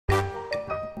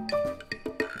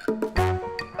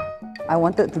I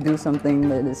wanted to do something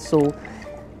that is so,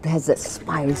 that has that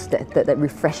spice, that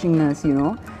refreshingness, you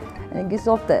know? And it gives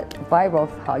off that vibe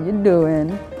of how you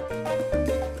doing.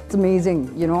 It's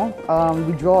amazing, you know?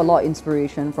 We draw a lot of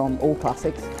inspiration from old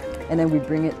classics, and then we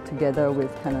bring it together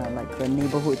with kind of like the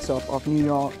neighborhoods of New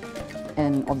York,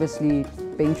 and obviously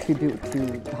paying tribute to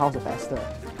the House of Astor.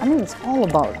 I mean, it's all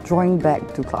about drawing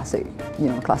back to classic, you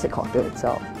know, classic cocktail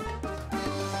itself.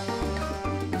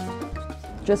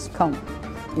 Just come,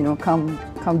 you know, come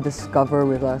discover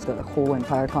with us the whole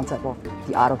entire concept of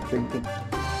the art of drinking.